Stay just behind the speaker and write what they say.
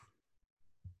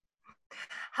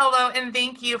Hello, and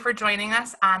thank you for joining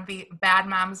us on the Bad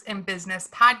Moms in Business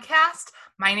podcast.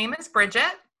 My name is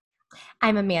Bridget.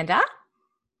 I'm Amanda.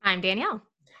 I'm Danielle.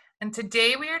 And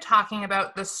today we are talking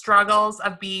about the struggles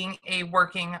of being a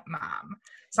working mom,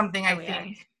 something I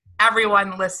think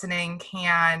everyone listening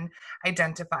can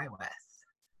identify with.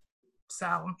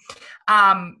 So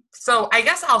I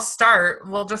guess I'll start.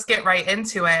 We'll just get right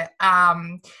into it.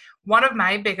 One of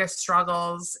my biggest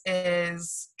struggles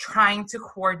is trying to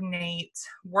coordinate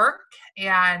work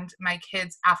and my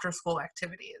kids' after-school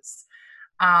activities.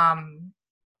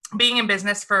 Being in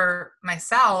business for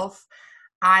myself,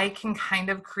 I can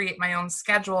kind of create my own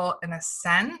schedule in a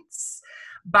sense,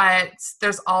 but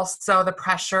there's also the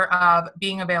pressure of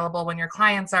being available when your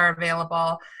clients are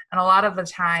available. And a lot of the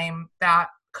time that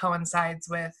coincides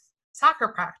with soccer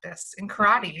practice and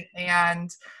karate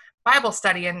and Bible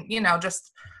study and,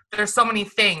 just there's so many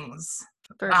things.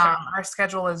 For sure. Our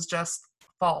schedule is just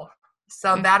full.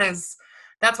 So that's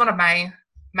one of my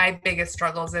biggest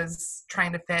struggles is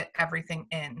trying to fit everything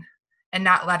in and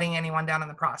not letting anyone down in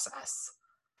the process.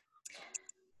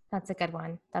 That's a good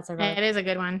one. It is a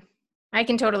good one. I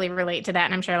can totally relate to that,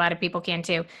 and I'm sure a lot of people can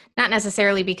too. Not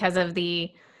necessarily because of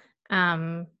the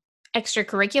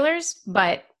extracurriculars,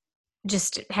 but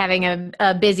just having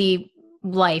a busy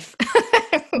life.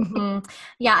 Mm-hmm.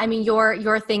 Yeah, I mean,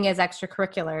 your thing is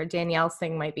extracurricular. Danielle's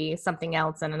thing might be something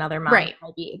else, and another mom might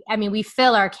be. I mean, we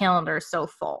fill our calendars so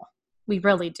full. We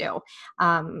really do.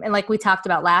 And like we talked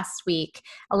about last week,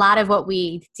 a lot of what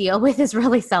we deal with is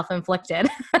really self-inflicted.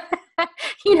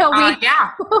 We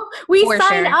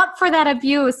sign up for that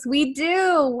abuse. We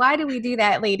do. Why do we do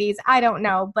that, ladies? I don't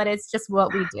know, but it's just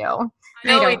what we do.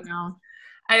 I don't know.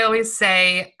 I always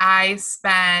say I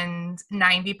spend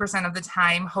 90% of the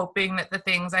time hoping that the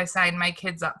things I sign my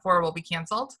kids up for will be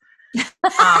canceled.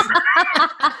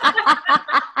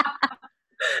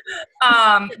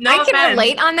 I can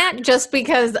relate on that just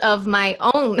because of my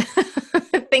own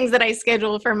things that I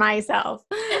schedule for myself.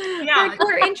 Yeah.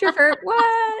 Hardcore introvert.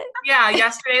 What? Yeah.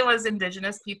 Yesterday was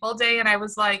Indigenous People Day, and I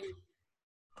was like,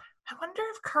 I wonder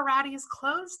if karate is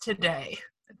closed today.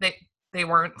 They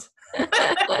weren't.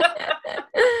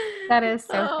 That is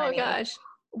so funny. Oh gosh.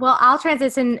 Well, I'll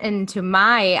transition into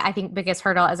my, I think, biggest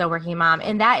hurdle as a working mom.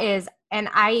 And that is,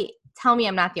 tell me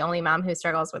I'm not the only mom who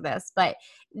struggles with this, but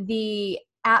the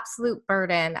absolute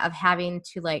burden of having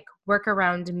to work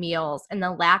around meals and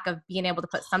the lack of being able to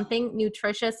put something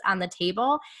nutritious on the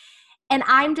table. And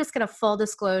I'm just going to full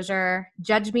disclosure,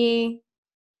 judge me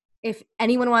if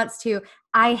anyone wants to,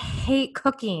 I hate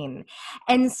cooking.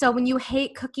 And so when you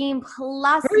hate cooking,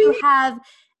 plus you have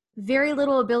very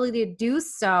little ability to do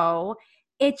so,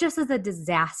 it just is a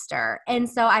disaster. And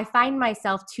so I find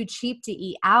myself too cheap to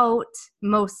eat out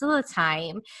most of the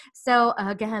time. So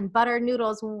again, butter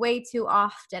noodles way too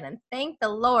often. And thank the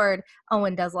Lord,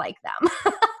 Owen does like them.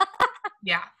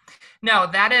 Yeah. No,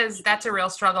 that's a real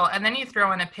struggle. And then you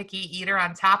throw in a picky eater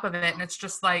on top of it, and it's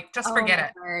just forget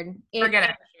it.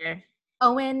 Forget it.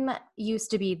 Owen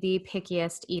used to be the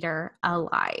pickiest eater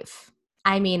alive.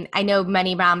 I mean, I know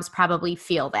many moms probably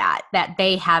feel that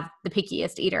they have the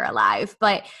pickiest eater alive,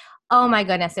 but oh my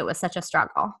goodness, it was such a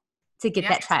struggle to get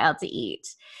that child to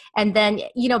eat. And then,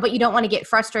 but you don't want to get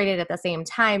frustrated at the same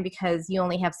time because you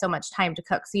only have so much time to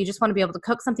cook. So you just want to be able to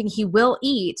cook something he will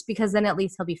eat because then at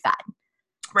least he'll be fed.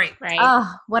 Right.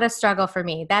 Oh, what a struggle for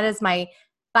me. That is by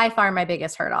far my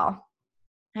biggest hurdle.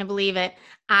 I believe it.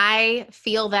 I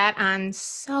feel that on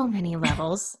so many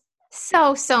levels.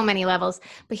 So many levels.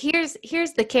 But here's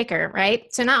the kicker,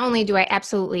 right? So not only do I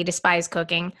absolutely despise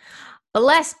cooking,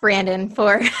 bless Brandon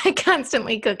for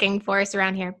constantly cooking for us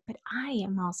around here, but I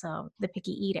am also the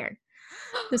picky eater.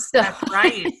 So, that's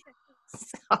right.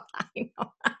 So I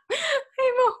know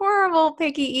I'm a horrible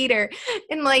picky eater.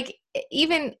 And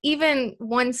even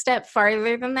one step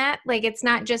farther than that, it's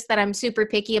not just that I'm super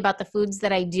picky about the foods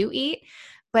that I do eat,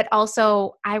 but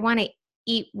also I want to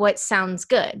eat what sounds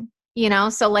good,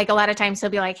 So a lot of times he'll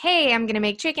be like, hey, I'm going to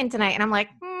make chicken tonight. And I'm like,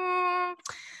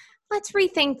 let's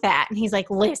rethink that. And he's like,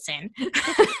 listen,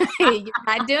 you're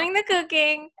not doing the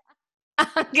cooking.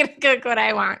 I'm going to cook what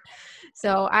I want.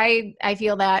 So I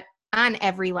feel that on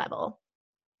every level.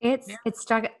 It's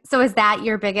struggle. So is that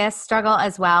your biggest struggle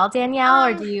as well, Danielle,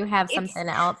 or do you have something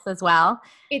else as well?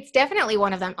 It's definitely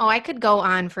one of them. Oh, I could go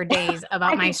on for days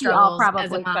about my struggles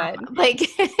as a mom.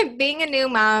 Being a new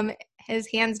mom has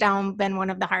hands down been one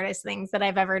of the hardest things that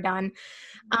I've ever done.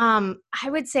 I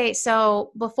would say,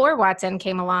 so before Watson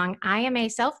came along, I am a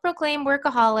self-proclaimed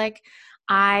workaholic.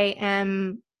 I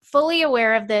am fully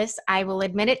aware of this. I will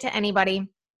admit it to anybody.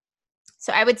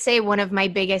 So I would say one of my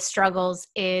biggest struggles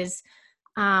is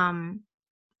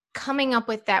coming up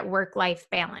with that work-life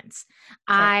balance. Sure.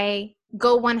 I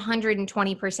go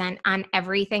 120% on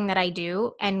everything that I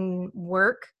do, and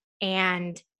work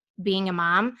and being a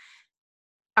mom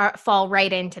fall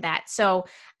right into that. So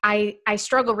I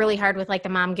struggle really hard with like the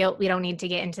mom guilt. We don't need to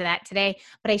get into that today,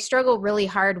 but I struggle really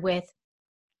hard with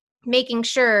making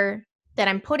sure that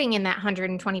I'm putting in that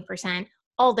 120%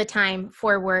 all the time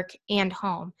for work and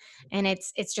home. And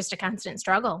it's just a constant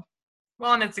struggle.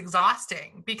 Well, and it's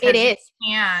exhausting because It is.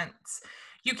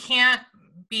 You can't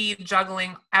be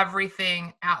juggling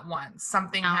everything at once.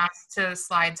 Something has to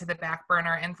slide to the back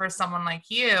burner. And for someone like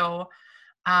you,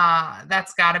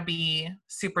 that's got to be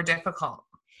super difficult.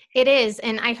 It is.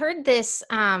 And I heard this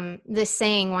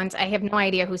saying once. I have no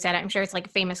idea who said it. I'm sure it's like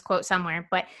a famous quote somewhere,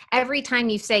 but every time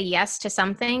you say yes to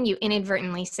something, you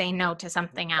inadvertently say no to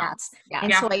something else. Yeah.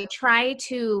 And so I try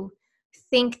to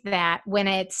think that when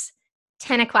it's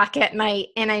 10 o'clock at night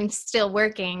and I'm still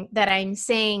working, that I'm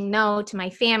saying no to my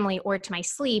family or to my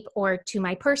sleep or to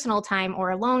my personal time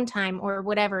or alone time or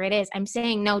whatever it is. I'm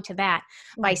saying no to that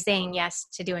by saying yes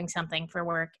to doing something for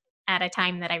work at a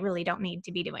time that I really don't need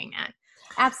to be doing that.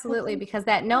 Absolutely, because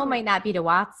that no might not be to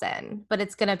Watson, but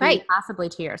it's going to be possibly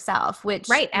to yourself, which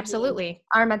absolutely.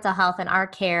 Our mental health and our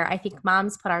care, I think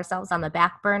moms put ourselves on the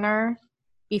back burner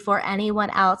before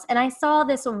anyone else. And I saw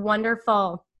this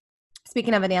wonderful,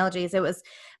 speaking of analogies, it was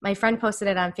my friend posted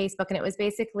it on Facebook, and it was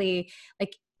basically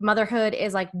like motherhood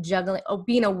is like juggling,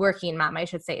 being a working mom, I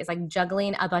should say, is like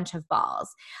juggling a bunch of balls.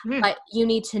 But you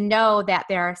need to know that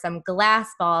there are some glass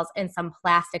balls and some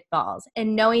plastic balls,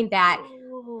 and knowing that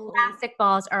plastic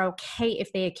balls are okay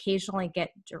if they occasionally get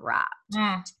dropped,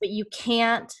 but you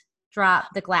can't drop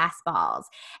the glass balls.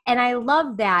 And I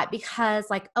love that because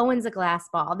like Owen's a glass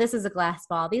ball. This is a glass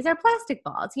ball. These are plastic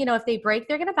balls. You know, if they break,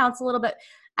 they're going to bounce a little bit.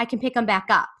 I can pick them back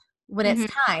up when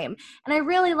it's time. And I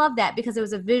really love that because it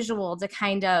was a visual to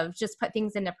kind of just put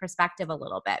things into perspective a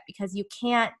little bit, because you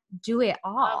can't do it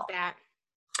all. Love that.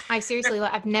 I seriously,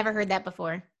 I've never heard that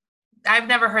before. I've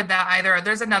never heard that either.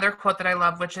 There's another quote that I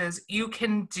love, which is, you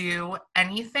can do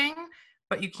anything,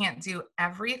 but you can't do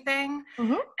everything.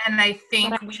 And I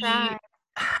think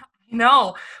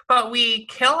we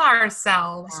kill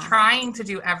ourselves trying to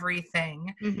do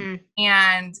everything.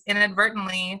 And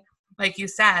inadvertently, like you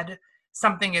said,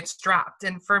 something gets dropped.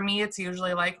 And for me, it's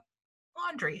usually like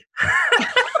laundry.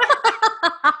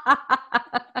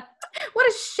 What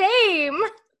a shame.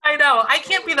 I know. I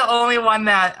can't be the only one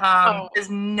that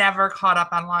is never caught up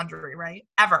on laundry, right?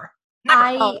 Ever.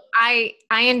 Never. I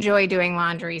enjoy doing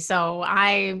laundry, so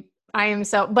I am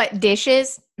so. But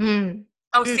dishes. See,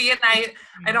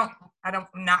 and I'm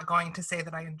not going to say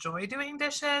that I enjoy doing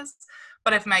dishes,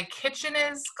 but if my kitchen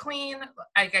is clean,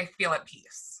 I feel at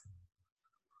peace.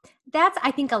 That's,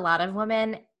 I think, a lot of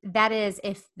women, that is,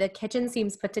 if the kitchen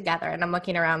seems put together, and I'm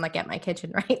looking around like at my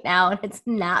kitchen right now, and it's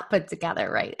not put together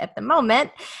right at the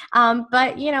moment.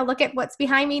 But you know, look at what's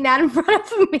behind me, not in front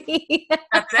of me.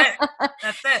 That's it.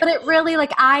 But it really,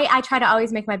 like, I try to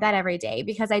always make my bed every day,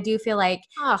 because I do feel like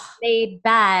made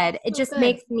bed, it just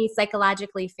makes me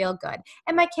psychologically feel good.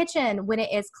 And my kitchen, when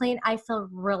it is clean, I feel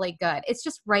really good. It's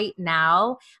just right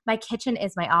now, my kitchen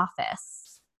is my office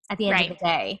at the end of the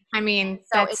day. I mean,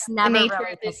 so that's it's never the nature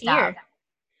really of this year.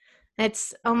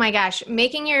 It's, oh my gosh,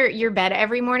 making your bed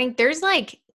every morning. There's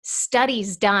like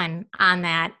studies done on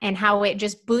that and how it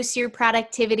just boosts your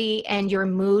productivity and your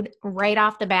mood right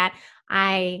off the bat.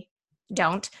 I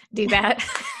don't do that.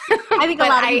 I think a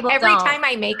lot of people every don't. time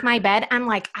I make my bed, I'm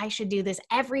like, I should do this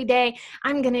every day.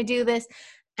 I'm going to do this.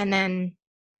 And then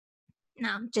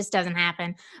no, it just doesn't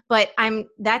happen. But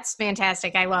that's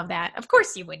fantastic. I love that. Of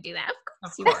course you would do that.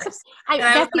 Of course.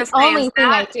 That's the only thing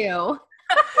I do.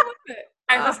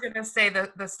 I was going to say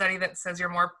the study that says you're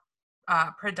more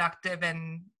productive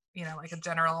and, you know, like a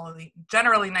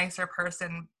generally nicer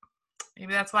person.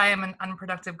 Maybe that's why I'm an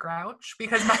unproductive grouch,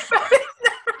 because my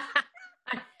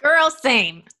girl,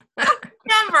 same.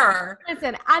 Never.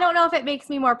 Listen, I don't know if it makes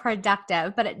me more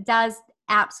productive, but it does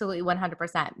absolutely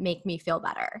 100% make me feel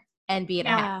better and be in a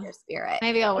happier spirit.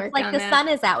 Maybe I'll work on that. Like the sun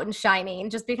is out and shining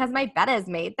just because my bed is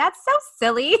made. That's so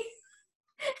silly.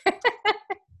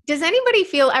 Does anybody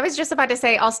feel, I was just about to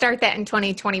say, I'll start that in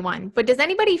 2021, but does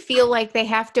anybody feel like they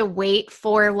have to wait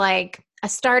for like a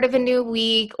start of a new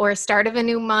week or a start of a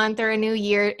new month or a new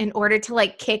year in order to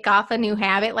like kick off a new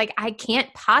habit? Like, I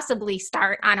can't possibly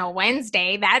start on a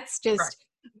Wednesday. That's just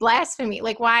blasphemy.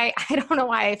 Like, why? I don't know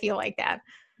why I feel like that.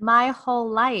 My whole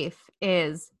life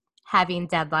is having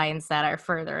deadlines that are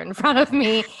further in front of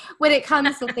me when it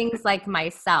comes to things like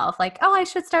myself. Like, I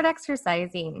should start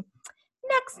exercising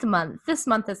next month. This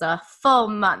month is a full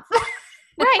month.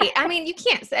 Right. I mean, you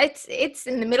can't. It's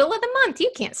in the middle of the month.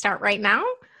 You can't start right now.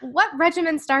 What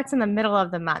regimen starts in the middle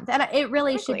of the month? And it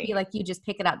really should be Exactly. like you just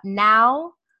pick it up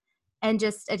now and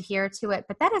just adhere to it.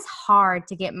 But that is hard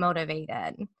to get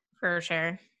motivated, For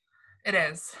sure. It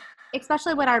is.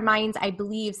 especially when our minds, I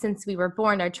believe, since we were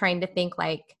born, are trying to think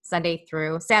like Sunday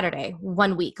through Saturday,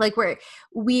 1 week. Like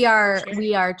we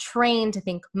are trained to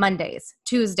think Mondays,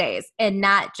 Tuesdays, and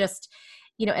not just,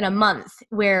 in a month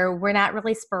where we're not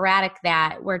really sporadic.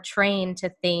 That we're trained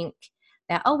to think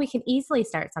that, we can easily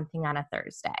start something on a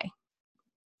Thursday.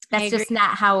 That's just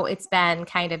not how it's been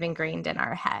kind of ingrained in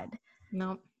our head.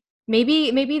 Nope.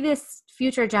 Maybe this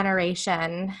future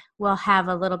generation will have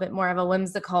a little bit more of a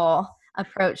whimsical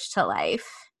approach to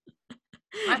life.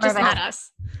 Just not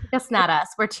us. Just not us.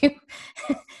 We're too,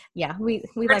 we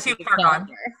We're like too to far gone.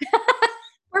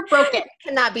 We're broken.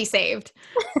 Cannot be saved.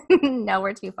 No,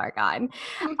 we're too far gone.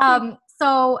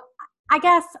 So I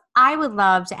guess I would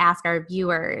love to ask our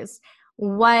viewers,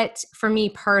 for me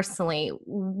personally,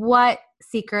 what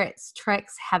secrets,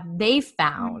 tricks have they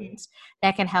found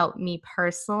that can help me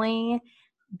personally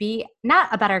be not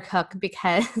a better cook,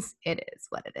 because it is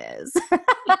what it is.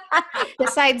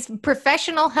 Besides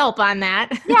professional help on that.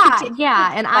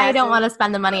 Yeah. And I don't want to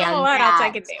spend the money on what that. else I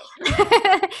could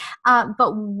do.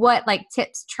 But what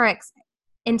tips, tricks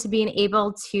into being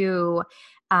able to,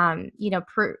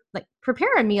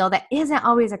 prepare a meal that isn't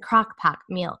always a crock pot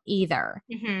meal either.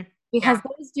 Mm-hmm. Because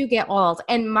those do get old.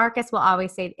 And Marcus will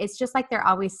always say, it's just like they're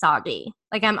always soggy.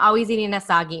 Like I'm always eating a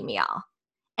soggy meal.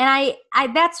 And I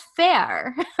that's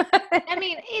fair. I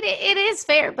mean, it is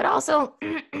fair, but also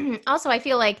I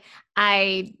feel like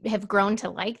I have grown to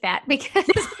like that because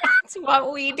that's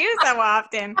what we do so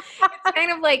often. It's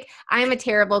kind of like, I'm a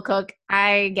terrible cook.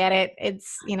 I get it.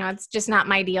 It's, it's just not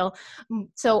my deal.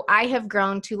 So I have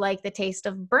grown to like the taste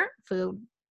of burnt food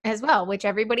as well, which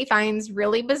everybody finds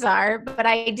really bizarre, but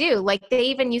I do. Like they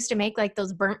even used to make like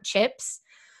those burnt chips.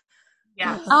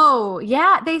 Yeah. Oh,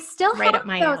 yeah. They still Right have up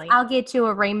my those. alley. I'll get you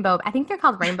a rainbow. I think they're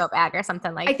called rainbow bag or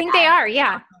something like that. I think they are.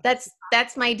 Yeah. That's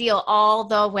my deal all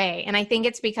the way. And I think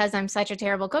it's because I'm such a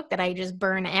terrible cook that I just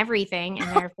burn everything.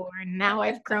 And therefore now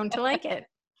I've grown to like it.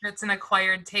 It's an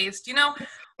acquired taste.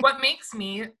 What makes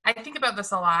me, I think about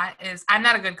this a lot, is I'm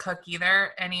not a good cook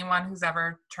either. Anyone who's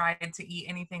ever tried to eat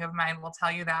anything of mine will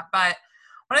tell you that. But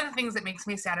one of the things that makes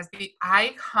me sad is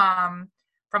I come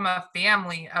from a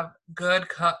family of good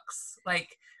cooks.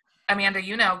 Like Amanda,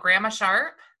 Grandma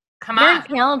Sharp. Come Very on.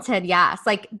 talented, yes.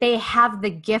 Like they have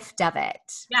the gift of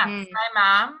it. Yeah, my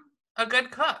mom, a good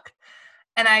cook.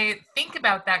 And I think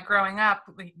about that growing up,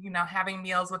 having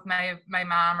meals with my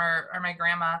mom or my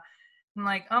grandma. I'm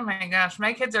like, oh my gosh,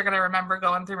 my kids are going to remember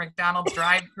going through McDonald's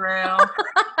drive-thru.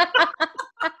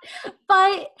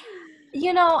 But,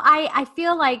 I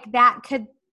feel like that could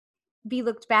be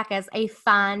looked back as a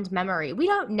fond memory. We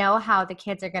don't know how the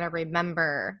kids are going to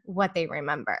remember what they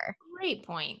remember. Great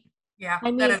point. Yeah.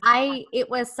 I mean, it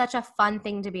was such a fun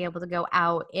thing to be able to go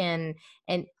out and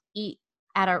eat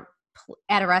at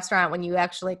a restaurant when you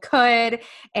actually could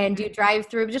and do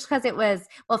drive-through, just because it was,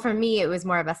 well, for me, it was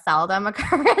more of a seldom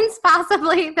occurrence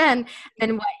possibly than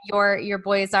what your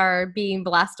boys are being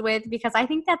blessed with, because I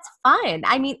think that's fun.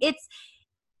 I mean,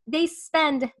 they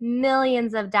spend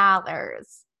millions of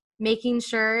dollars making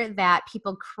sure that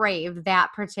people crave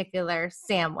that particular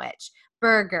sandwich,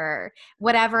 burger,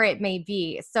 whatever it may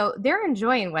be. So they're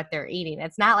enjoying what they're eating.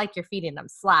 It's not like you're feeding them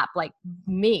slop like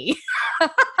me. I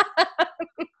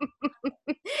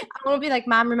want to be like,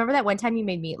 Mom, remember that one time you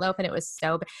made meatloaf and it was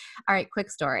so bad? All right,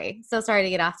 quick story. So sorry to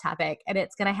get off topic, and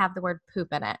it's going to have the word poop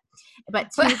in it.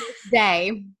 But to this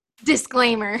day,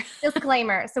 Disclaimer.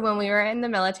 So when we were in the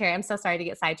military, I'm so sorry to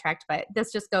get sidetracked, but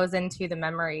this just goes into the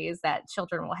memories that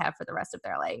children will have for the rest of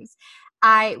their lives.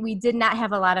 We did not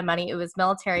have a lot of money. It was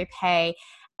military pay.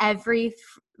 Every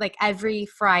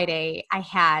Friday, I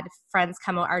had friends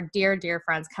come over, our dear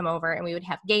friends come over, and we would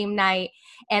have game night.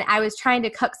 And I was trying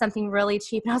to cook something really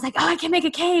cheap, and I was like, I can make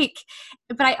a cake.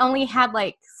 But I only had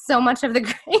like so much of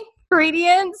the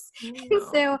ingredients. And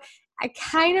so I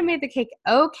kind of made the cake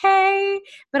okay,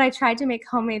 but I tried to make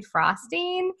homemade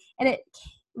frosting, and it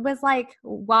was like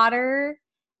water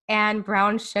and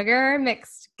brown sugar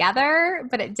mixed together,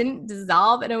 but it didn't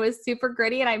dissolve, and it was super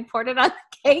gritty, and I poured it on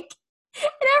the cake,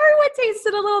 and everyone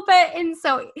tasted a little bit, and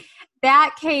so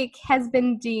that cake has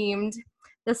been deemed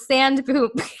the sand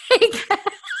poop cake.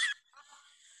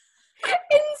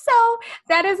 And so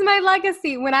that is my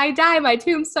legacy. When I die, my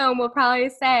tombstone will probably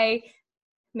say,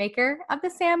 maker of the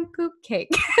sand poop cake.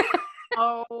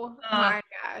 Oh my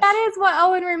gosh. That is what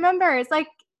Owen remembers. Like,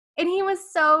 And he was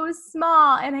so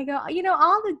small. And I go,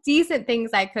 all the decent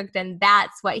things I cooked, and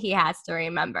that's what he has to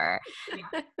remember.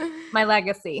 My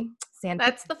legacy.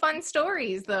 That's the fun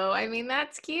stories, though. I mean,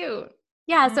 that's cute.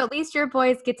 Yeah, so at least your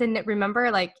boys get to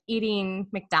remember, like, eating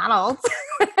McDonald's.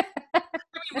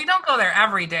 We don't go there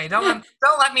every day. Don't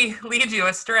let me lead you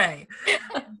astray.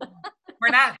 We're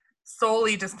not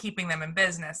solely just keeping them in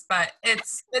business, but it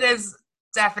is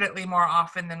definitely more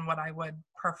often than what I would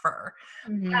prefer.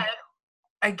 Mm-hmm. But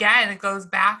again, it goes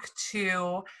back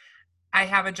to, I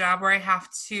have a job where I have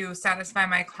to satisfy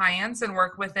my clients and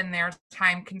work within their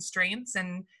time constraints,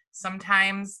 and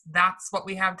sometimes that's what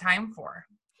we have time for.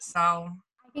 So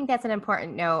I think that's an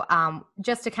important note,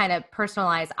 just to kind of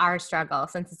personalize our struggle,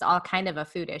 since it's all kind of a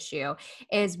food issue,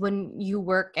 is when you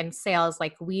work in sales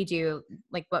like we do,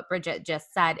 like what Bridget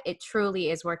just said, it truly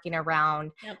is working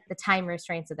around the time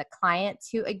restraints of the client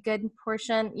to a good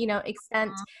portion,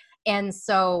 extent. And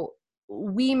so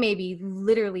we may be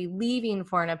literally leaving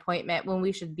for an appointment when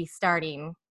we should be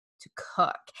starting to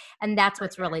cook. And that's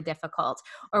what's really difficult.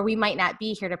 Or we might not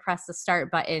be here to press the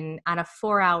start button on a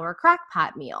 4-hour crock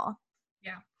pot meal.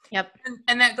 Yeah. Yep.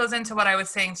 And that goes into what I was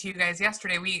saying to you guys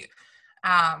yesterday. We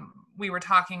were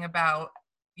talking about,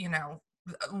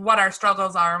 what our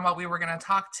struggles are and what we were going to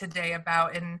talk today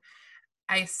about. And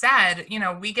I said,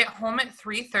 we get home at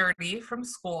 3:30 from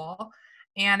school,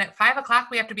 and at 5:00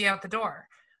 we have to be out the door.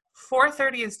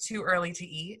 4:30 is too early to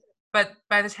eat, but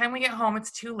by the time we get home,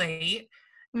 it's too late.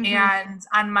 Mm-hmm. And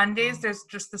on Mondays, there's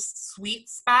just this sweet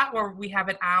spot where we have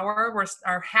an hour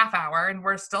or half hour, and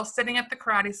we're still sitting at the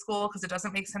karate school because it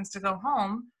doesn't make sense to go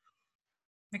home.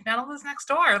 McDonald's is next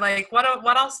door. Like, what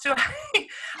else do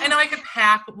I know I could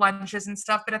pack lunches and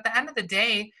stuff, but at the end of the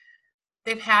day,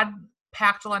 they've had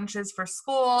packed lunches for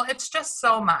school. It's just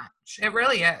so much. It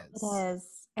really is. It is.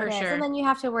 For sure. And then you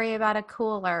have to worry about a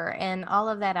cooler and all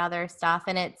of that other stuff.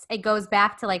 And it goes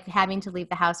back to like having to leave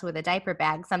the house with a diaper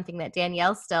bag, something that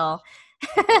Danielle's still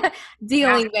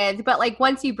dealing with. But like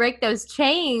once you break those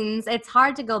chains, it's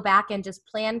hard to go back and just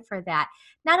plan for that.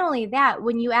 Not only that,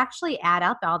 when you actually add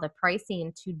up all the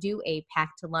pricing to do a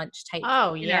pack to lunch type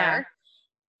dinner,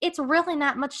 it's really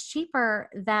not much cheaper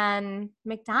than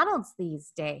McDonald's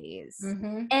these days.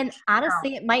 Mm-hmm. And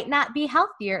honestly, it might not be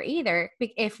healthier either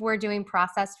if we're doing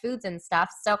processed foods and stuff.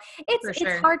 So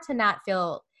it's hard to not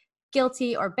feel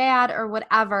guilty or bad or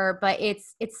whatever, but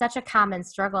it's such a common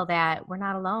struggle that we're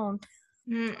not alone.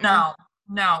 No.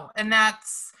 And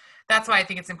that's why I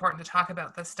think it's important to talk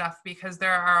about this stuff, because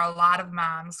there are a lot of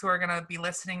moms who are going to be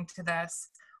listening to this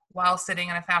while sitting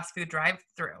in a fast food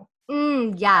drive-through.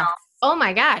 Yes. Oh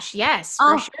my gosh, yes,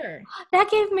 for sure. That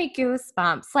gave me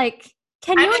goosebumps. Like,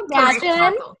 can you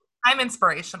imagine? I'm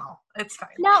inspirational. It's fine.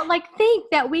 No, like think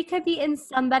that we could be in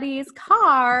somebody's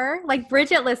car. Like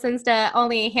Bridget listens to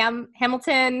only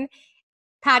Hamilton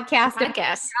podcast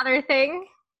and other thing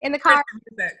in the car.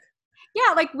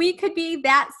 Yeah, like we could be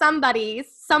that somebody,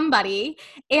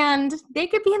 and they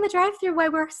could be in the drive-thru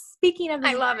while we're speaking of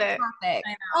this topic.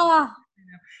 I know.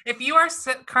 If you are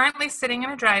currently sitting in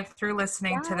a drive-thru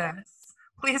listening to this,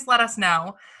 please let us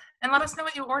know. And let us know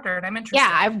what you ordered. I'm interested.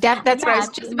 Yeah, that's what I was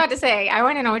just about to say. I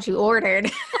want to know what you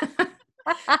ordered.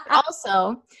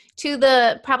 Also, to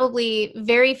the probably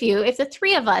very few, if the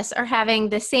three of us are having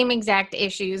the same exact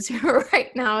issues right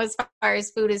now as far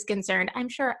as food is concerned, I'm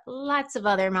sure lots of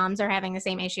other moms are having the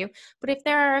same issue. But if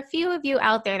there are a few of you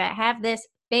out there that have this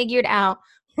figured out,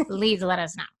 please let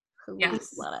us know.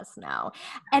 Please let us know.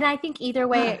 And I think either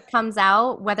way it comes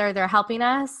out, whether they're helping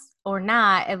us or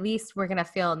not, at least we're going to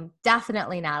feel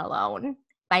definitely not alone.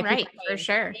 By people for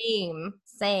sure.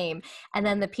 Same. And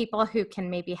then the people who can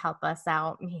maybe help us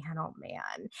out, man, oh man.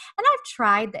 And I've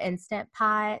tried the Instant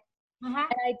Pot, and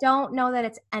I don't know that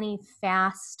it's any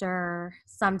faster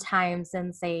sometimes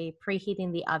than, say,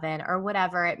 preheating the oven or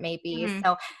whatever it may be. Mm-hmm.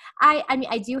 So I mean,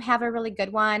 I do have a really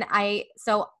good one.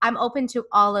 So I'm open to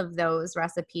all of those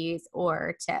recipes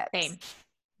or tips. Same.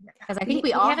 Because I think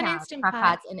we all have Instant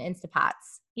Pots and Instant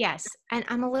Pots. Yes. And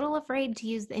I'm a little afraid to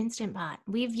use the Instant Pot.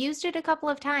 We've used it a couple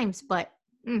of times, but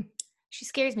she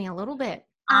scares me a little bit.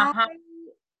 I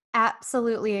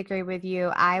absolutely agree with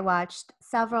you. I watched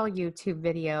several YouTube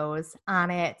videos on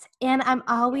it, and I'm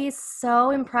always so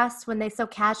impressed when they so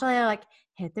casually are like,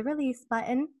 hit the release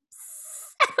button.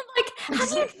 Like, how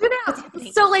do you do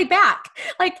that? So laid back.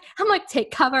 Like, I'm like,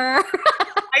 take cover.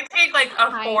 I take like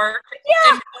a fork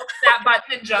and push that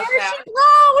button and jump there she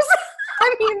blows.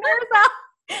 I mean,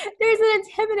 there's an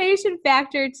intimidation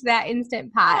factor to that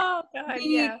Instant Pot. Oh God,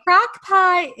 the crock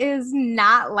pot is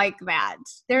not like that.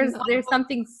 There's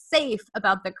something safe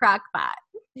about the crock pot.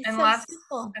 Unless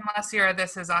you're a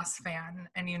This Is Us fan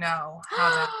and you know how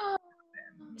that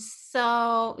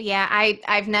So yeah,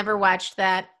 I've never watched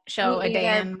that show Me a day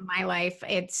either. in my life.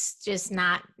 It's just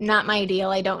not my deal.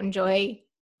 I don't enjoy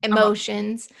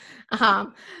emotions.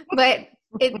 But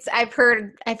I've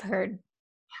heard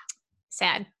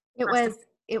sad. It Rest was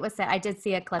it was sad. I did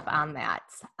see a clip on that.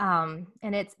 And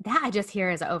it's that I just hear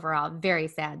is overall very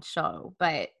sad show,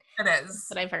 but It is. That's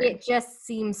what I've heard. it just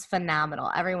seems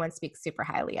phenomenal. Everyone speaks super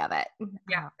highly of it.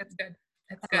 Yeah, it's good.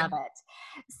 It's I good. love it.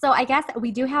 So I guess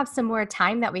we do have some more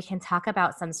time that we can talk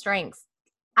about some strengths.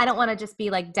 I don't want to just be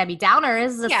like Debbie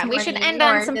Downers. Yeah, we should morning end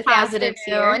or on some this positives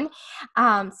here.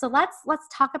 afternoon. So let's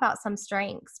talk about some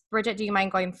strengths. Bridget, do you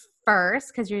mind going first?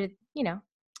 Because you're,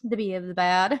 the bee of the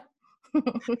bad.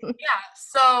 Yeah.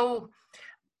 So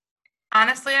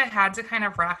honestly, I had to kind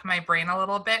of rack my brain a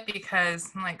little bit because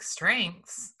I'm like,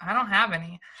 strengths, I don't have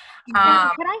any.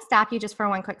 Now, can I stop you just for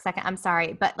one quick second? I'm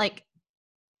sorry, but like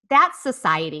that's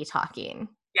society talking.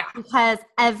 Yeah. Because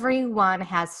everyone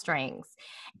has strengths.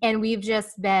 And we've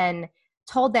just been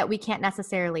told that we can't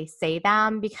necessarily say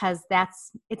them because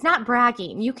it's not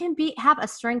bragging. You can have a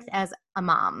strength as a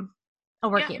mom, a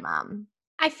working mom.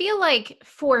 I feel like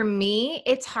for me,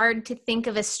 it's hard to think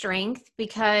of a strength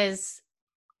because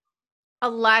a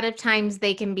lot of times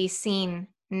they can be seen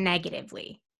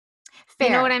negatively. Fair.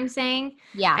 You know what I'm saying?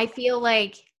 Yeah. I feel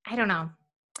like, I don't know.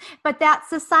 But that's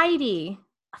society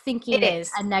thinking It it's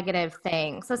is a negative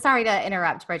thing. So sorry to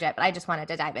interrupt, Bridget, but I just wanted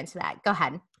to dive into that. Go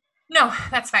ahead. No,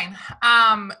 that's fine.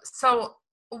 So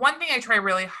one thing I try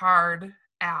really hard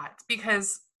at,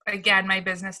 because again, my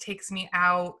business takes me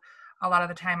out a lot of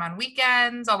the time on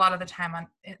weekends, a lot of the time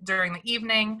during the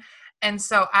evening. And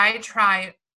so I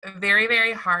try very,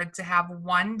 very hard to have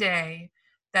one day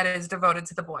that is devoted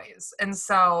to the boys. And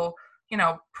so,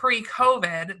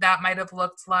 pre-COVID, that might have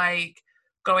looked like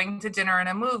going to dinner and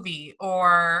a movie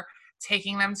or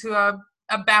taking them to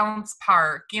a bounce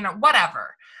park,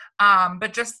 whatever.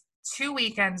 But just 2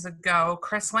 weekends ago,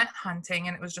 Chris went hunting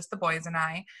and it was just the boys and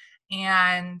I.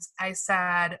 And I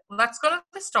said, let's go to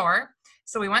the store.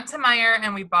 So we went to Meijer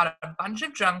and we bought a bunch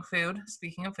of junk food.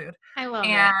 Speaking of food. I love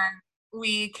and it.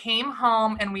 we came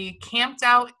home and we camped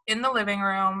out in the living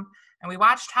room and we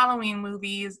watched Halloween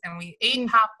movies and we ate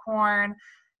popcorn.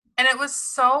 And it was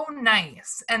so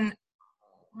nice. And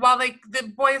while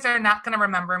the boys are not going to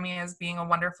remember me as being a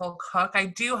wonderful cook, I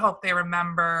do hope they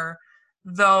remember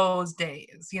those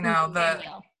days, the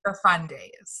fun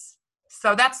days.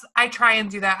 So I try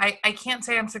and do that. I can't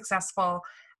say I'm successful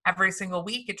every single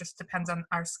week. It just depends on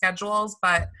our schedules,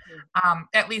 but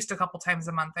at least a couple times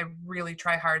a month, I really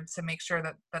try hard to make sure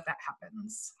that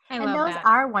happens. And those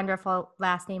are wonderful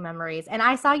lasting memories. And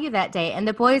I saw you that day and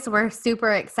the boys were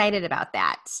super excited about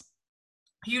that.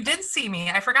 You did see me.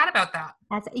 I forgot about that.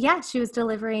 She was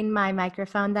delivering my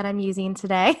microphone that I'm using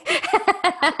today.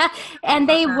 And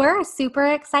they were super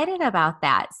excited about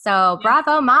that. So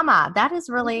bravo, mama. That is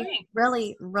really,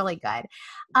 really, really good.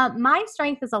 My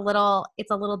strength is a little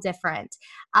different.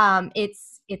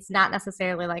 It's not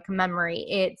necessarily like a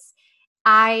memory.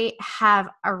 I have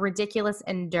a ridiculous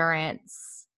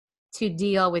endurance to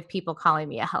deal with people calling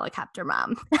me a helicopter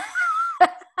mom.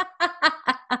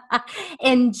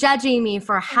 And judging me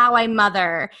for how I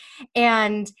mother.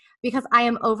 And because I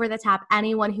am over the top,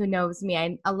 anyone who knows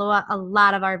me, a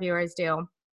lot of our viewers do.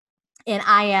 And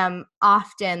I am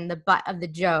often the butt of the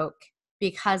joke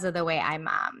because of the way I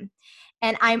mom.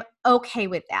 And I'm okay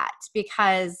with that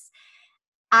because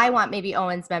I want maybe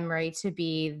Owen's memory to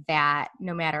be that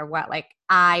no matter what, like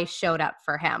I showed up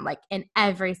for him, like in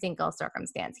every single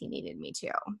circumstance he needed me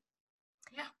to.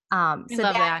 Yeah. So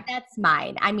that's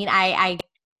mine. I mean, I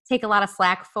take a lot of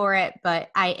slack for it, but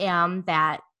I am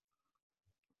that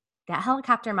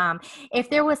helicopter mom. If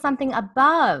there was something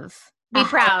above be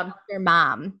proud helicopter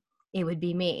mom, it would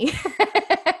be me.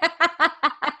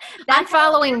 I'm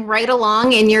following right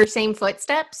along in your same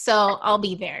footsteps, so I'll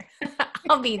be there.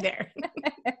 I'll be there.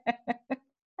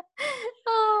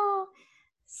 Oh.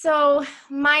 So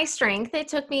my strength, it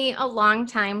took me a long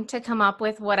time to come up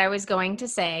with what I was going to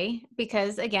say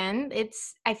because again,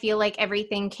 I feel like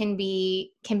everything can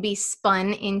be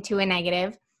spun into a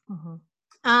negative.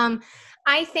 Mm-hmm.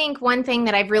 I think one thing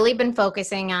that I've really been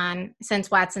focusing on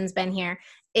since Watson's been here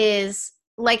is,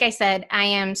 like I said, I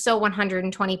am so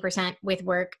 120% with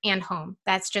work and home.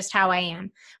 That's just how I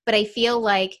am. But I feel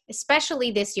like,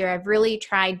 especially this year, I've really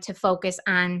tried to focus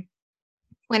on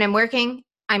when I'm working,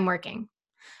 I'm working.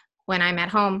 When I'm at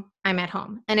home, I'm at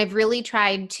home. And I've really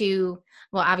tried to,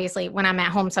 well, obviously when I'm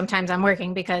at home, sometimes I'm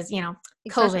working because,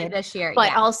 Especially COVID this year.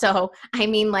 But also, I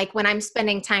mean, like when I'm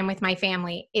spending time with my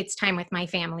family, it's time with my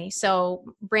family. So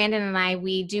Brandon and I,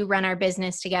 we do run our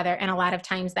business together. And a lot of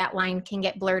times that line can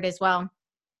get blurred as well.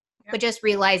 but just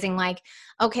realizing like,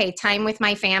 okay, time with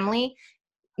my family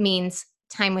means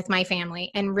time with my family,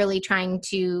 and really trying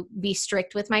to be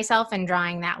strict with myself and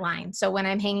drawing that line. So when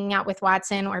I'm hanging out with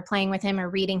Watson or playing with him or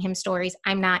reading him stories,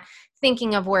 I'm not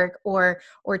thinking of work or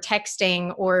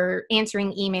texting or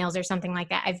answering emails or something like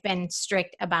that. I've been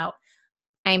strict about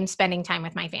I'm spending time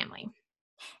with my family.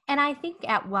 And I think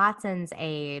at Watson's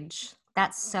age,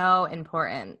 that's so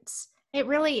important. It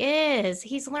really is.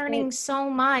 He's learning so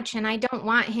much, and I don't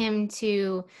want him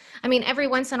to, I mean, every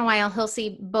once in a while he'll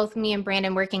see both me and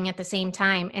Brandon working at the same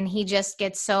time, and he just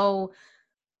gets so,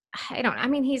 I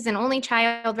mean, he's an only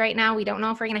child right now. We don't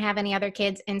know if we're going to have any other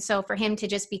kids. And so for him to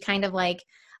just be kind of like,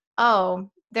 oh,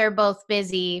 they're both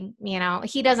busy, you know,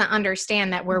 he doesn't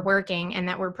understand that we're working and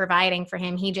that we're providing for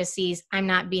him. He just sees I'm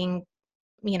not being,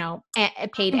 you know,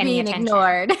 paid any Being attention.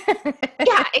 ignored.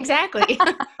 Yeah, exactly.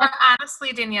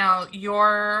 Honestly, Danielle,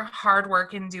 your hard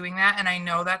work in doing that, and I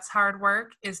know that's hard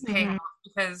work, is paying off,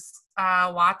 because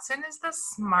Watson is the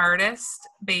smartest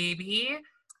baby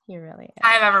He really is.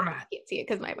 I've ever met. I can't see it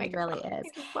because my mic really is. I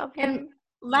just love And him.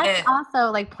 let's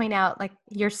also like point out, like,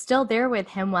 you're still there with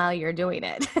him while you're doing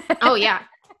it. Oh yeah.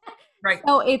 Right.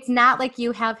 So it's not like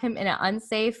you have him in an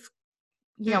unsafe,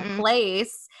 you know,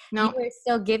 place. No. You are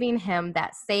still giving him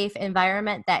that safe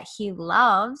environment that he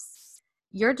loves.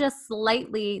 You're just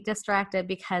slightly distracted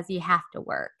because you have to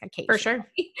work occasionally. For sure.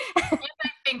 And I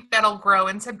think that'll grow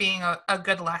into being a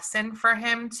good lesson for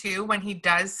him too, when he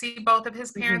does see both of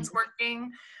his parents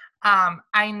working.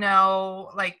 I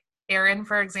know, like Aaron,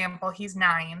 for example, he's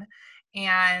 9,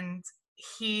 and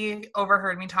he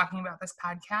overheard me talking about this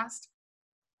podcast.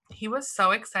 He was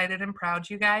so excited and proud,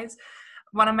 you guys.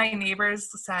 One of my neighbors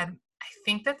said, I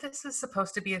think that this is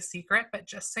supposed to be a secret, but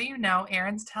just so you know,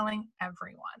 Aaron's telling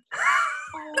everyone.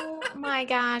 Oh my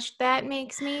gosh, that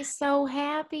makes me so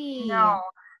happy. No.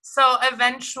 So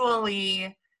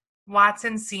eventually,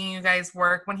 Watson seeing you guys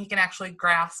work, when he can actually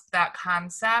grasp that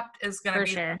concept, is going to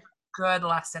be a good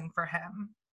lesson for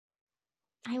him.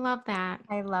 I love that.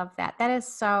 I love that. That is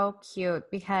so cute,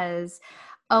 because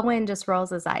Owen just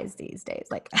rolls his eyes these days.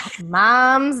 Like,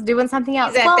 mom's doing something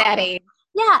else. He's at that age.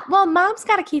 Yeah, well, mom's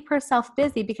got to keep herself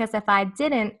busy, because if I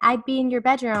didn't, I'd be in your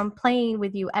bedroom playing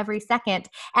with you every second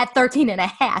at 13 and a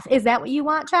half. Is that what you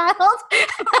want, child?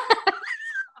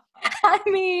 I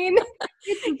mean,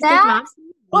 that,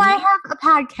 well, I have a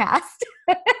podcast.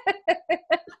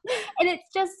 And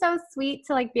it's just so sweet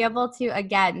to like be able to,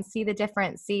 again, see the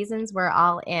different seasons we're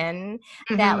all in.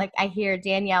 That like I hear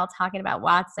Danielle talking about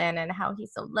Watson and how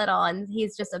he's so little and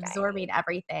he's just absorbing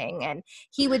everything, and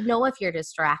he would know if you're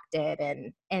distracted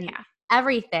and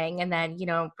everything. And then, you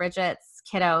know, Bridget's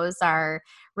kiddos are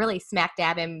really smack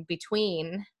dab in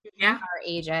between our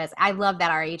ages. I love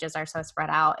that our ages are so spread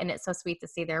out, and it's so sweet to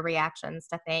see their reactions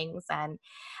to things. And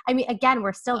I mean, again,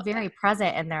 we're still very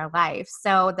present in their life.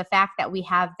 So the fact that we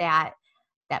have that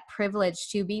privilege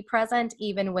to be present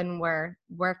even when we're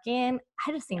working,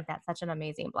 I just think that's such an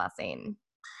amazing blessing.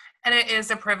 And it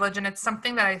is a privilege, and it's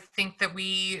something that I think that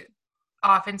we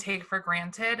often take for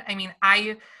granted. I mean,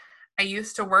 I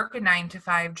used to work a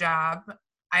 9-to-5 job.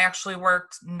 I actually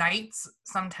worked nights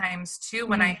sometimes too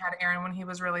when I had Aaron when he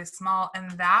was really small.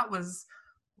 And that was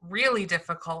really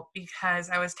difficult because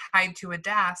I was tied to a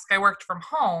desk. I worked from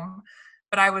home,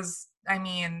 but I was,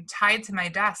 tied to my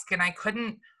desk, and I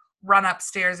couldn't run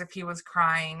upstairs if he was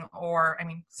crying, or,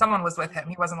 someone was with him.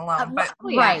 He wasn't alone. But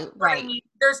right.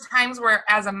 There's times where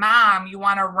as a mom, you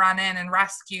want to run in and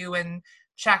rescue and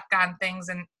check on things.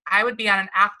 And I would be on an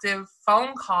active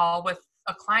phone call with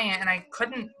a client and I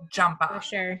couldn't jump up. For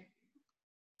sure.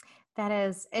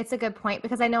 It's a good point,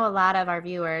 because I know a lot of our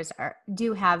viewers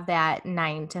do have that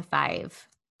 9-to-5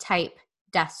 type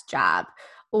desk job,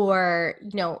 or,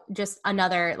 you know, just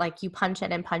another, like, you punch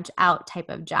in and punch out type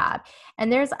of job.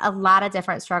 And there's a lot of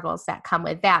different struggles that come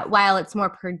with that. While it's more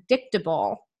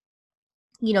predictable,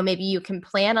 you know, maybe you can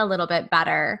plan a little bit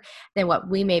better than what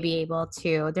we may be able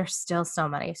to, there's still so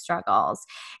many struggles.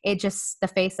 It just, the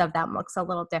face of them looks a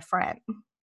little different.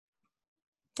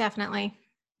 Definitely.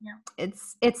 Yeah.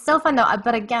 It's so fun though.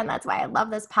 But again, that's why I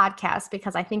love this podcast,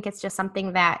 because I think it's just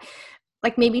something that,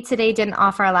 like, maybe today didn't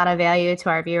offer a lot of value to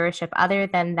our viewership other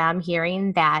than them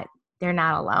hearing that they're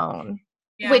not alone.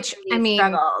 Yeah. Which, we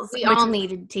all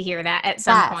needed to hear that at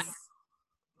some point.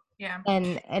 Yeah.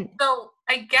 And so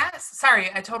I guess,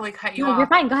 sorry, I totally cut you off. You're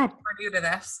fine. Go ahead. We're new to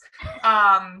this.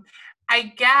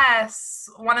 I guess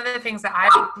one of the things that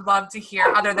I would love to hear,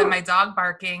 other than my dog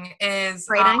barking, is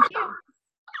in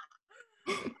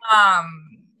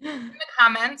the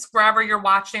comments, wherever you're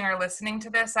watching or listening to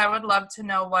this, I would love to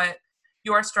know what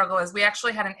your struggle is. We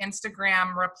actually had an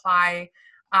Instagram reply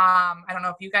I don't know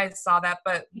if you guys saw that,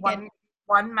 but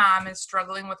one mom is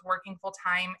struggling with working full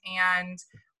time and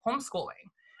homeschooling.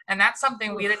 And that's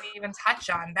something we didn't even touch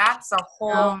on. That's a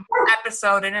whole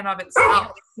episode in and of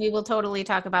itself. We will totally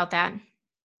talk about that.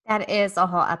 That is a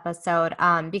whole episode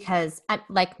because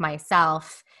like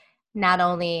myself, not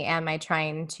only am I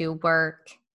trying to work,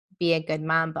 be a good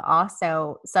mom, but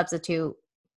also substitute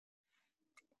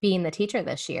being the teacher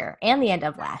this year and the end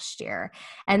of last year.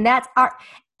 And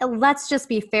let's just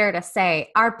be fair to say,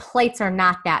 our plates are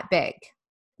not that big.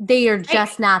 They are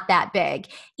just not that big.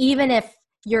 Even if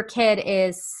your kid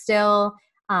is still,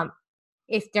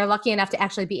 if they're lucky enough to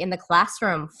actually be in the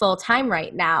classroom full time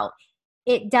right now,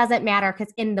 it doesn't matter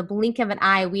because in the blink of an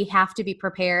eye, we have to be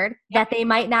prepared that they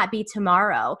might not be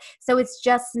tomorrow. So it's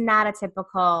just not a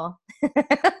typical,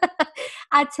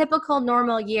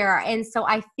 normal year. And so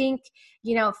I think,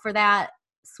 for that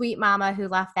sweet mama who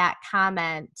left that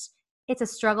comment, it's a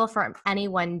struggle for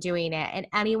anyone doing it. And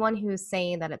anyone who's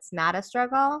saying that it's not a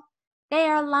struggle, they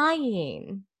are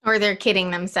lying. Or they're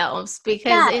kidding themselves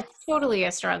because it's totally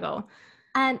a struggle.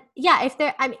 And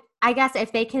I guess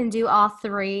if they can do all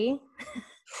three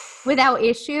without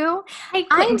issue. I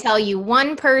couldn't tell you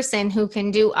one person who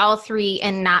can do all three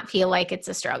and not feel like it's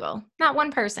a struggle. Not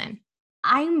one person.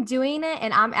 I'm doing it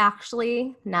and I'm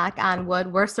actually, knock on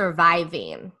wood, we're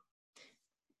surviving.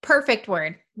 Perfect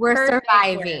word. We're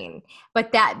surviving.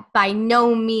 But that by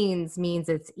no means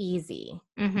it's easy.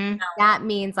 Mm-hmm. That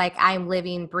means like I'm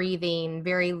living, breathing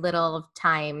very little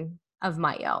time of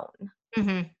my own.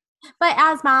 Mm-hmm. But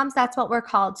as moms, that's what we're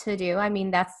called to do. I mean,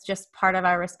 that's just part of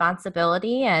our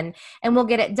responsibility and we'll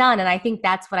get it done. And I think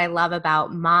that's what I love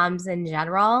about moms in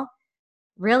general.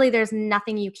 Really, there's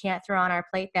nothing you can't throw on our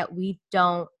plate that we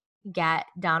don't get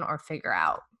done or figure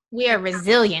out. We are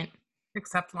resilient.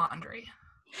 Except laundry.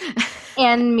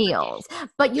 And meals.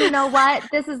 But you know what?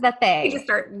 This is the thing. We just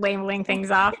start labeling things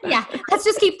off. Yeah. Let's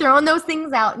just keep throwing those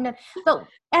things out. But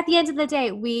at the end of the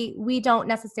day, we don't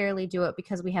necessarily do it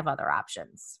because we have other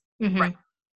options. Mm-hmm. Right.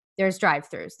 There's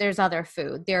drive-thrus. There's other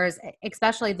food. There's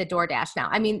especially the DoorDash now.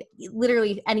 I mean,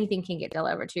 literally anything can get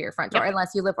delivered to your front door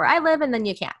unless you live where I live, and then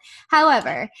you can't.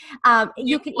 However,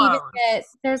 you can even get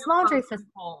there's laundry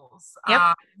facilities.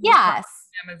 Yes.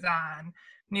 Amazon,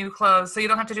 new clothes, so you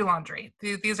don't have to do laundry.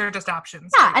 These are just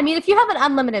options. Yeah, I mean, if you have an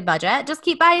unlimited budget, just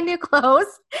keep buying new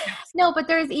clothes. Yes. No, but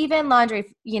there's even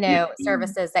laundry,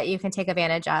 services that you can take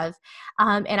advantage of.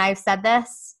 And I've said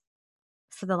this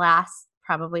for the last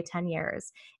probably 10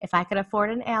 years. If I could afford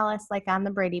an Alice like on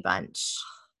the Brady Bunch,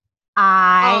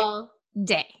 I all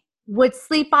day would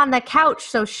sleep on the couch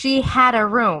so she had a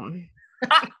room.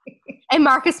 And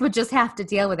Marcus would just have to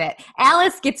deal with it.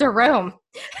 Alice gets a room.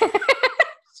 Who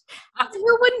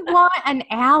wouldn't want an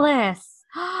Alice?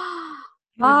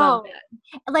 Oh,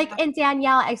 like, and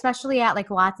Danielle, especially at like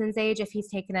Watson's age, if he's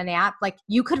taking a nap, like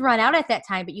you could run out at that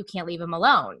time, but you can't leave him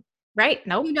alone. Right.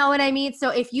 Nope. You know what I mean?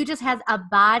 So if you just had a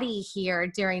body here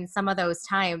during some of those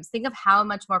times, think of how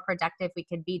much more productive we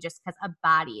could be just because a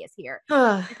body is here.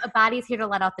 A body is here to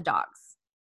let out the dogs.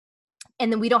 And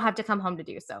then we don't have to come home to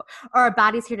do so. Or a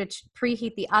body's here to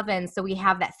preheat the oven so we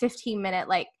have that 15-minute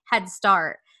like head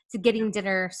start to getting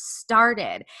dinner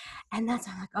started. And that's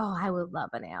why I'm like, oh, I would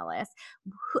love an Alice.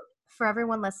 For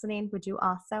everyone listening, would you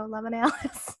also love an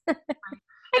Alice?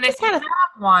 And if you have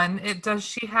one, does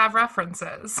she have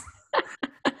references?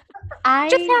 I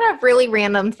just had a really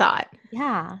random thought.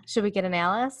 Yeah. Should we get an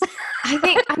Alice?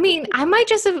 I might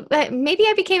just have, maybe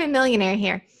I became a millionaire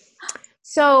here.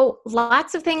 So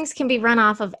lots of things can be run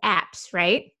off of apps,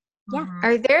 right? Yeah.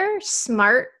 Are there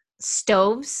smart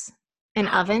stoves and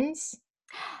ovens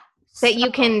that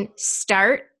you can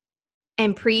start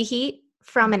and preheat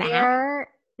from an app?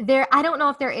 I don't know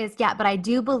if there is yet, but I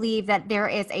do believe that there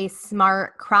is a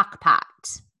smart crock pot.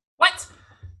 What?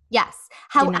 Yes.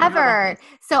 However,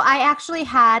 so I actually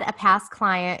had a past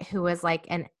client who was like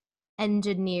an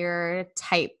engineer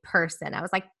type person. I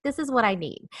was like, this is what I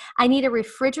need. I need a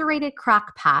refrigerated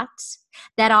crock pot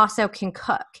that also can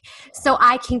cook. So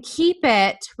I can keep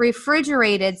it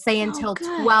refrigerated, say until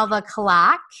 12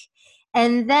 o'clock.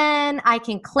 And then I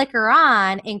can click her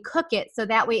on and cook it so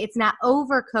that way it's not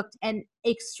overcooked and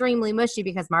extremely mushy,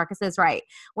 because Marcus is right.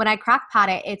 When I crock pot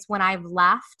it, it's when I've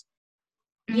left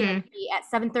at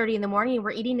 7:30 in the morning,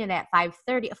 we're eating it at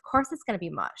 5:30. Of course it's going to be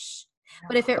mush.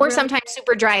 But if it sometimes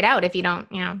super dried out if you don't,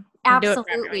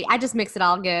 absolutely. I just mix it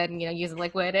all good and, use a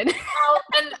liquid. And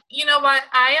and you know what?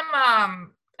 I'm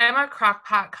a crock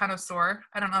pot connoisseur.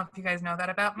 I don't know if you guys know that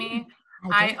about me.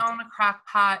 I own a crock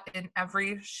pot in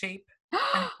every shape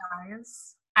and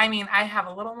size. I mean, I have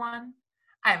a little one.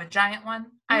 I have a giant one.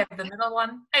 I have the middle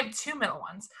one. I have two middle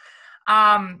ones.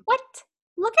 What?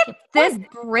 Look at this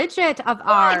Bridget of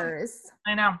ours.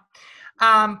 I know.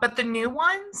 But the new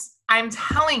ones, I'm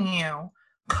telling you,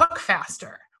 cook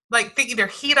faster. Like they either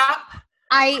heat up,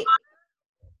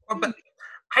 but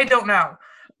I don't know.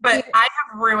 But I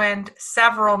have ruined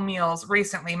several meals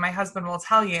recently, my husband will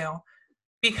tell you,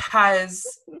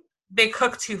 because they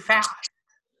cook too fast.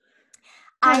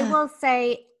 I will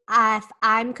say, if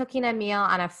I'm cooking a meal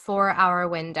on a 4-hour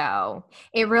window,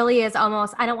 it really is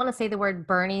almost, I don't want to say the word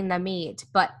burning the meat,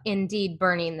 but indeed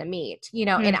burning the meat,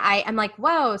 and I'm like,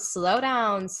 whoa, slow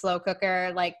down, slow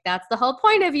cooker. Like that's the whole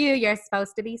point of you. You're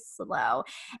supposed to be slow.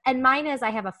 And mine is, I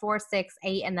have a 4, 6,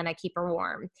 8, and then I keep her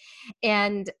warm.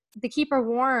 And the keep her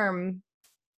warm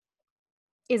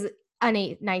is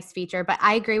a nice feature, but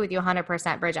I agree with you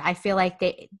 100%, Bridget. I feel like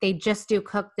they just do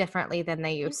cook differently than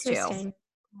they used to.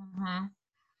 Mm-hmm.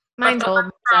 Mine's old.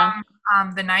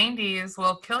 From the 90s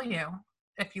will kill you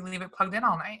if you leave it plugged in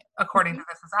all night, according to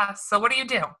This Is Us. So what do you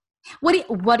do?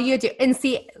 What do you do? And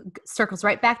see, circles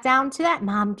right back down to that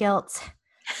mom guilt.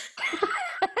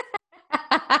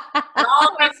 It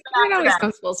always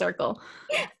comes full circle.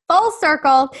 Full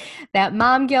circle. That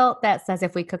mom guilt that says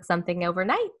if we cook something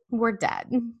overnight, we're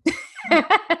dead.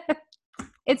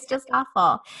 It's just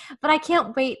awful. But I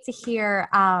can't wait to hear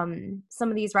some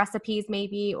of these recipes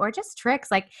maybe, or just tricks.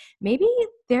 Like maybe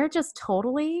they're just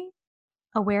totally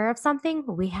aware of something.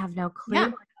 We have no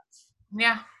clue.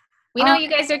 Yeah. We know you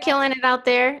guys are killing it out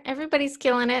there. Everybody's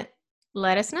killing it.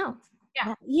 Let us know.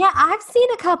 Yeah, I've seen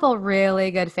a couple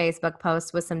really good Facebook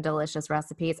posts with some delicious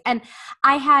recipes. And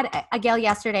I had a gal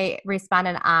yesterday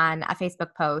responded on a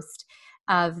Facebook post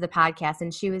of the podcast,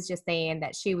 and she was just saying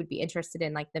that she would be interested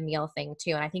in like the meal thing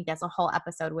too. And I think that's a whole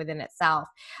episode within itself.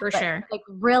 For sure. Like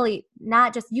really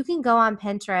not just, you can go on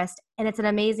Pinterest and it's an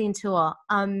amazing tool.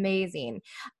 Amazing.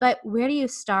 But where do you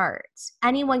start?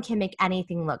 Anyone can make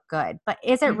anything look good, but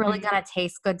is it really going to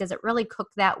taste good? Does it really cook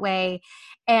that way?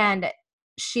 And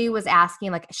she was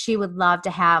asking, like, she would love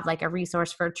to have like a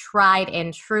resource for tried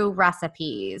and true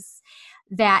recipes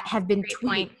that have been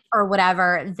tweaked or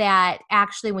whatever, that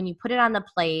actually when you put it on the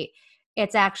plate,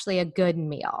 it's actually a good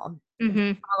meal.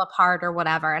 Fall apart or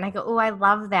whatever. And I go, oh, I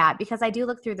love that, because I do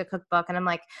look through the cookbook and I'm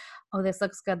like, oh, this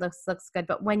looks good. This looks good.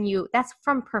 But that's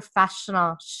from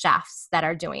professional chefs that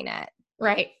are doing it.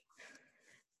 Right.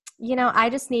 I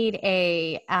just need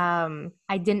a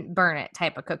I didn't burn it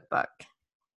type of cookbook.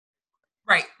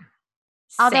 Right.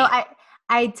 Although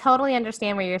I totally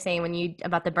understand what you're saying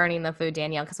about the burning the food,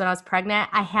 Danielle, because when I was pregnant,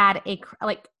 I had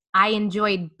I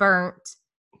enjoyed burnt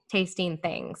tasting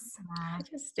things. I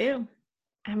just do.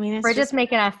 I mean, we're just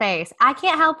making a face. I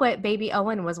can't help what baby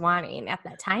Owen was wanting at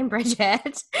that time,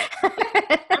 Bridget.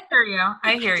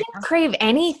 I hear you. Didn't crave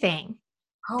anything.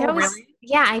 Oh, really?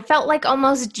 Yeah, I felt like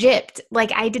almost gypped.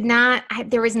 Like I did not,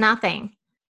 there was nothing.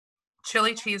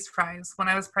 Chili cheese fries. When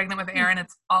I was pregnant with Aaron,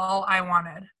 it's all I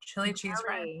wanted. Chili cheese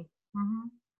fries.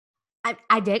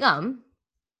 I dig them.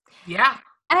 Yeah.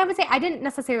 And I would say I didn't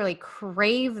necessarily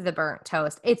crave the burnt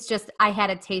toast. It's just I had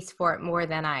a taste for it more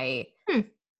than I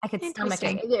could stomach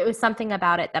it. It was something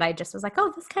about it that I just was like,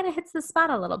 oh, this kind of hits the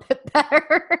spot a little bit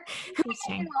better.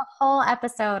 Interesting. A whole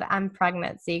episode on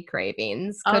pregnancy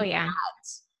cravings. Yeah.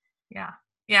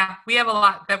 Yeah. We have a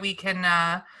lot that we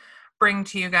can bring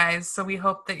to you guys. So we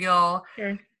hope that you'll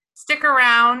stick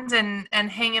around and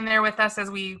hang in there with us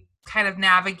as we kind of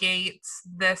navigate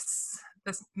this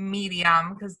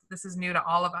medium, because this is new to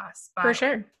all of us. But for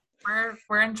sure.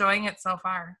 We're enjoying it so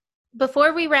far.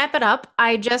 Before we wrap it up,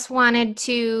 I just wanted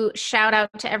to shout out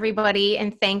to everybody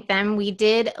and thank them. We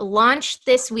did launch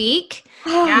this week.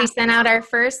 We sent out our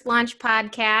first launch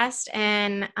podcast,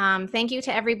 and thank you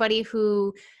to everybody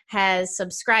who has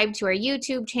subscribed to our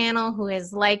YouTube channel, who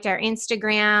has liked our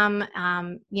Instagram,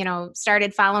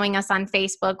 started following us on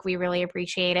Facebook. We really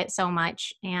appreciate it so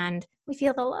much. And we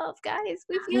feel the love, guys.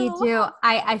 We do.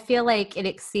 I feel like it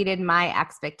exceeded my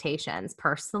expectations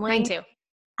personally. Mine too.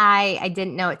 I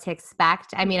didn't know what to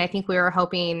expect. I mean, I think we were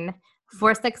hoping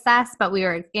for success, but we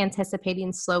were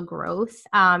anticipating slow growth.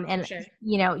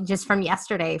 Just from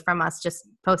yesterday, from us just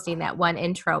posting that one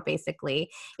intro, basically,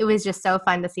 it was just so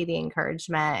fun to see the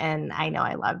encouragement, and I know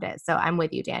I loved it. So I'm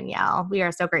with you, Danielle. We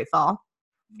are so grateful.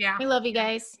 Yeah. We love you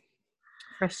guys.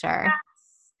 For sure. Yeah.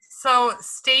 So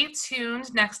stay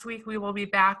tuned. Next week, we will be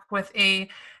back with a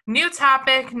new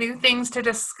topic, new things to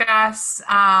discuss.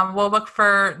 We'll look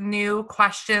for new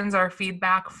questions or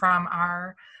feedback from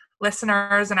our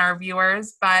listeners and our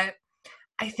viewers. But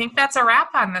I think that's a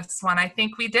wrap on this one. I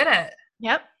think we did it.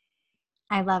 Yep.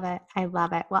 I love it.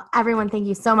 Well, everyone, thank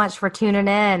you so much for tuning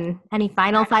in. Any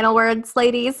final words,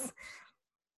 ladies?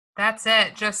 That's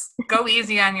it. Just go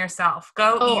easy on yourself.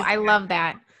 Go easy. I love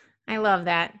that. I love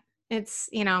that. It's,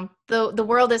 the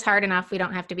world is hard enough. We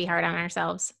don't have to be hard on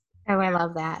ourselves. Oh, I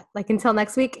love that. Like, until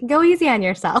next week, go easy on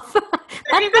yourself.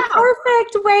 That's you the go.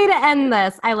 perfect way to end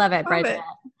this. I love it, Love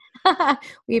Bridget.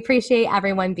 We appreciate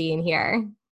everyone being here.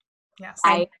 Yes.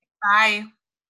 Bye. Bye.